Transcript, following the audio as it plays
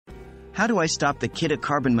How do I stop the Kidde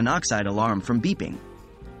carbon monoxide alarm from beeping?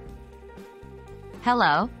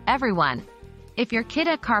 Hello, everyone. If your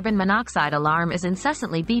Kidde carbon monoxide alarm is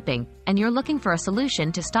incessantly beeping, and you're looking for a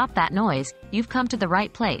solution to stop that noise, you've come to the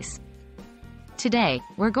right place. Today,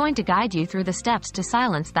 we're going to guide you through the steps to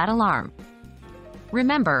silence that alarm.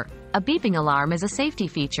 Remember, a beeping alarm is a safety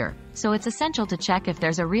feature, so it's essential to check if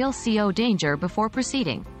there's a real CO danger before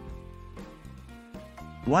proceeding.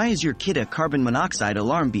 Why is your Kidde carbon monoxide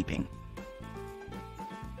alarm beeping?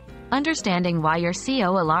 Understanding why your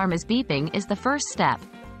CO alarm is beeping is the first step.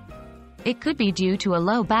 It could be due to a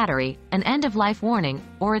low battery, an end-of-life warning,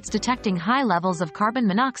 or it's detecting high levels of carbon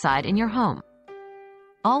monoxide in your home.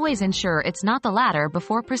 Always ensure it's not the latter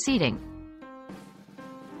before proceeding.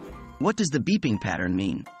 What does the beeping pattern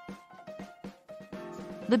mean?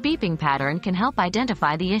 The beeping pattern can help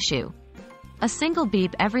identify the issue. A single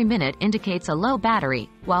beep every minute indicates a low battery,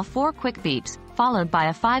 while 4 quick beeps, followed by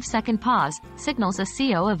a 5-second pause, signals a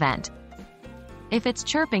CO event. If it's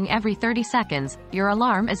chirping every 30 seconds, your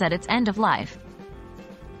alarm is at its end of life.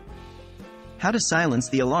 How to silence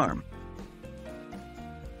the alarm?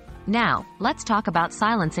 Now, let's talk about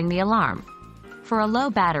silencing the alarm. For a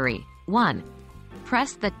low battery, 1.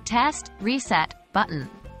 Press the Test Reset button.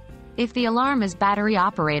 If the alarm is battery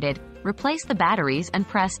operated, replace the batteries and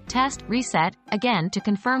press Test Reset again to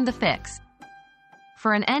confirm the fix.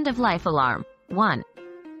 For an end-of-life alarm, 1.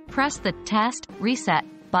 Press the Test Reset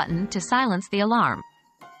button to silence the alarm.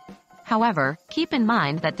 However, keep in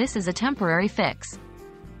mind that this is a temporary fix.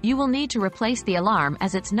 You will need to replace the alarm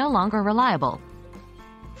as it's no longer reliable.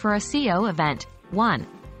 For a CO event, 1.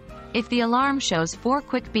 If the alarm shows 4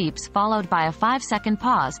 quick beeps followed by a 5-second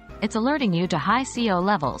pause, it's alerting you to high CO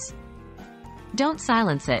levels. Don't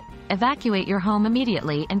silence it. Evacuate your home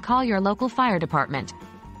immediately and call your local fire department.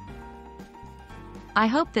 I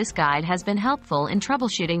hope this guide has been helpful in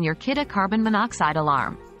troubleshooting your Kidde carbon monoxide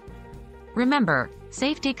alarm. Remember,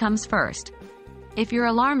 safety comes first. If your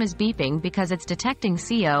alarm is beeping because it's detecting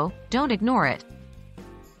CO, don't ignore it.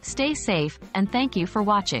 Stay safe, and thank you for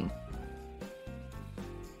watching.